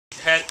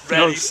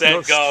Ready,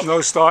 set, go.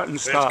 No start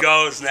and stop. It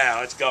goes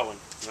now. It's going.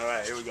 All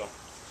right, here we go.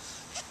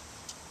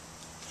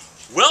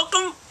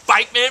 Welcome,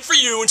 Bike Man for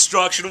You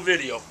instructional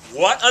video.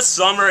 What a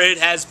summer it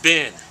has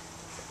been.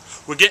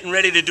 We're getting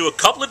ready to do a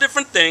couple of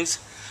different things.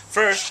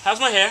 First, how's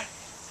my hair?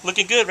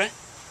 Looking good, right?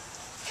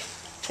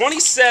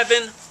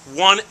 27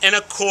 1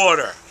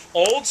 1/4.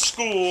 Old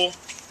school.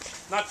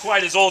 Not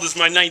quite as old as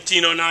my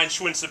 1909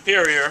 Schwinn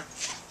Superior,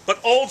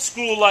 but old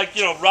school like,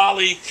 you know,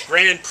 Raleigh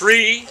Grand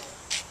Prix.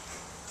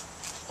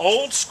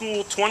 Old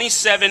school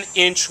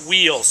 27-inch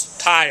wheels,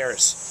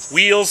 tires.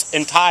 Wheels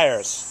and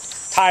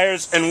tires.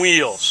 Tires and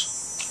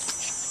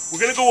wheels. We're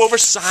going to go over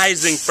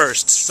sizing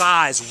first.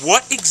 Size.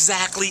 What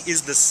exactly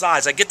is the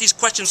size? I get these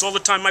questions all the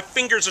time. My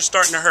fingers are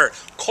starting to hurt.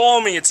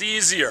 Call me. It's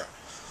easier.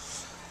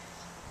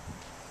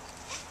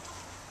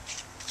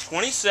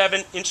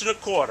 27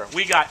 1/4.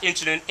 We got 1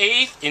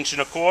 1/8, 1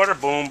 1/4,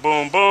 boom,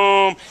 boom,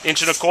 boom, 1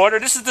 1/4.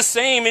 This is the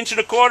same 1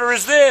 1/4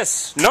 as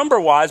this,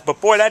 number-wise, but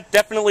boy, that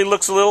definitely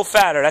looks a little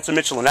fatter. That's a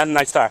Michelin. That's a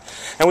nice tire.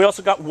 And we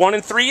also got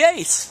 1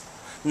 3/8,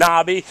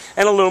 knobby,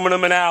 and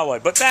aluminum and alloy.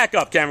 But back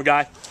up, camera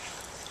guy.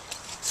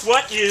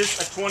 What is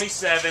a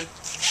 27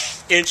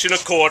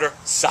 1/4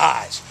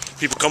 size?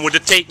 People come with a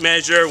tape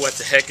measure. What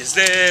the heck is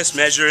this?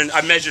 Measuring.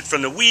 I measured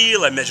from the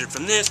wheel. I measured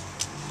from this.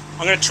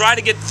 I'm going to try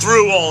to get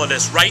through all of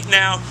this right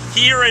now,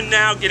 here and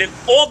now, get it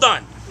all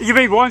done. You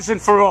mean once and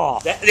for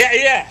all?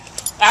 Yeah,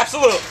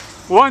 absolutely.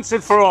 Once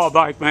and for all,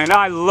 Bike Man.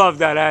 I love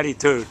that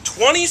attitude.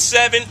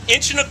 27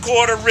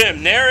 1/4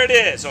 rim. There it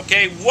is,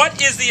 okay?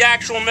 What is the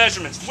actual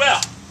measurements?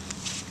 Well,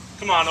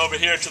 come on over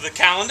here to the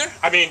calendar.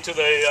 I mean, to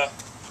the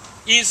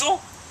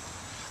easel.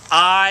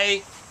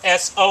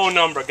 ISO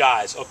number,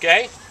 guys,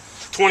 okay?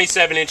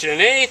 27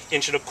 1/8,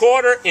 1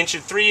 1/4,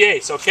 1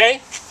 3/8,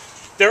 okay?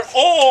 They're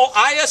all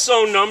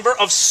ISO number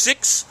of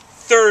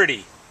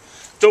 630.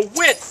 The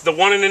width, the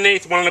 1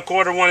 1/8, 1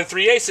 1/4, 1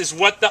 3/8 is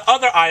what the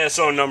other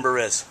ISO number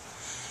is.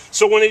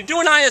 So when they do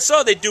an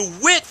ISO, they do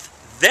width,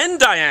 then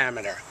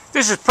diameter.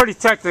 This is pretty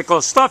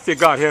technical stuff you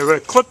got here with a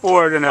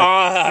clipboard and an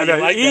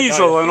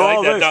easel and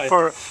all this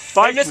for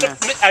Bike Man.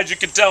 As you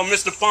can tell,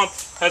 Mr. Pump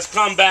has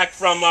come back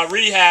from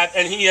rehab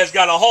and he has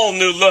got a whole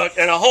new look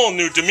and a whole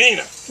new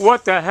demeanor.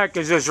 What the heck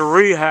is this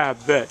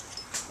rehab bit?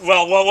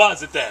 Well, what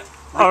was it then?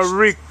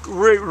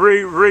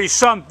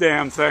 Some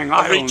damn thing.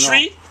 I don't know.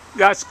 Retreat?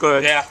 That's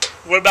good. Yeah.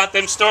 What about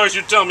them stories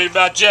you told me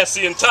about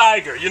Jesse and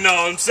Tiger? You know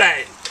what I'm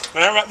saying.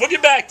 All right, we'll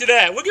get back to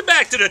that. We'll get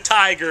back to the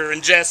Tiger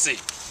and Jesse.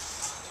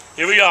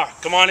 Here we are.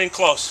 Come on in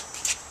close.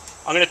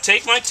 I'm going to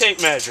take my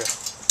tape measure.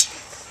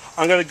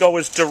 I'm going to go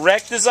as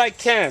direct as I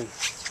can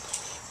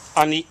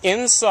on the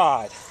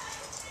inside,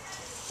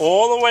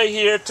 all the way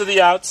here to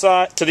the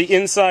outside, to the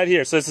inside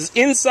here. So this is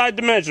inside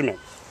the measurement.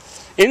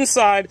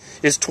 Inside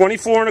is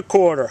 24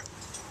 1/4.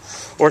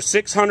 Or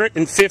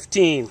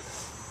 615.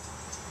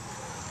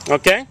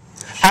 Okay?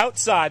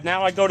 Outside.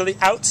 Now I go to the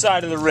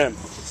outside of the rim.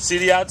 See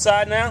the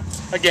outside now?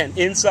 Again,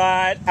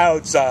 inside,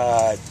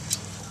 outside.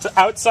 So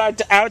outside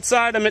to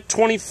outside, I'm at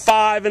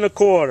 25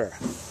 1/4.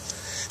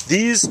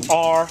 These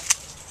are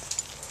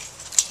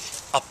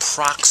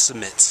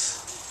approximates.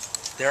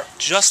 They're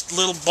just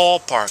little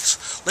ballparks.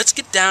 Let's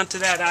get down to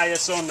that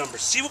ISO number.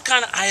 See what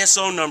kind of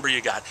ISO number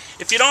you got.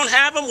 If you don't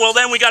have them, well,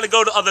 then we got to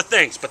go to other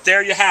things. But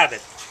there you have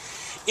it.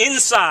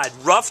 Inside,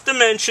 rough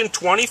dimension,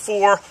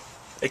 24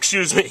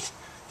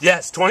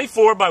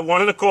 by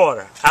 1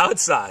 1/4.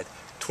 Outside,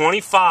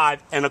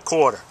 25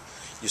 1/4.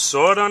 You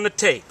saw it on the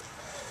tape.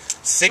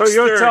 630.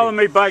 So you're telling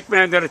me, Bike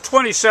Man, that a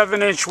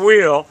 27-inch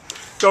wheel,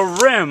 the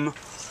rim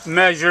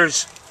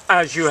measures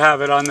as you have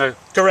it on the...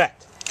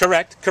 Correct,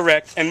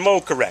 and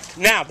more correct.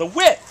 Now, the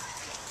width.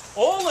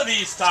 All of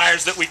these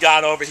tires that we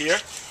got over here,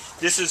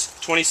 this is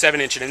 27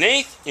 1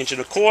 1/8, 1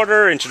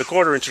 1/4, 1 1/4,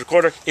 1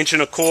 1/4,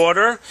 1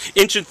 1/4,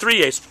 1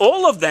 3/8.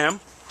 All of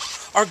them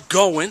are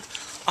going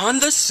on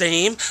the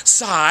same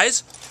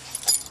size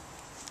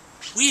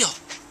wheel.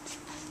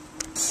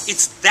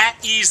 It's that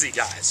easy,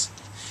 guys.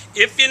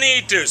 If you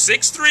need to,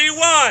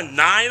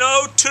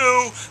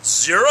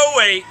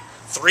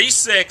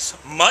 631-902-0836.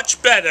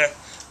 Much better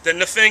than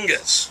the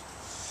fingers.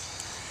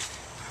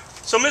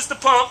 So, Mr.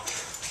 Pump,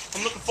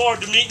 I'm looking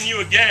forward to meeting you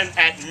again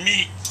at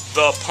Meet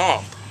the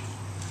Pump.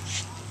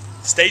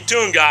 Stay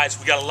tuned, guys.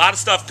 We got a lot of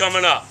stuff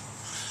coming up.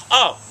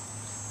 Oh,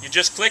 you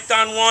just clicked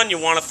on one. You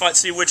want to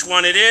see which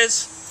one it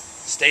is?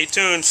 Stay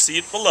tuned. See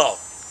it below.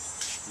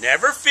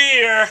 Never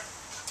fear.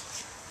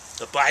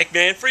 The Bike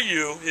Man for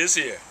You is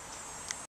here.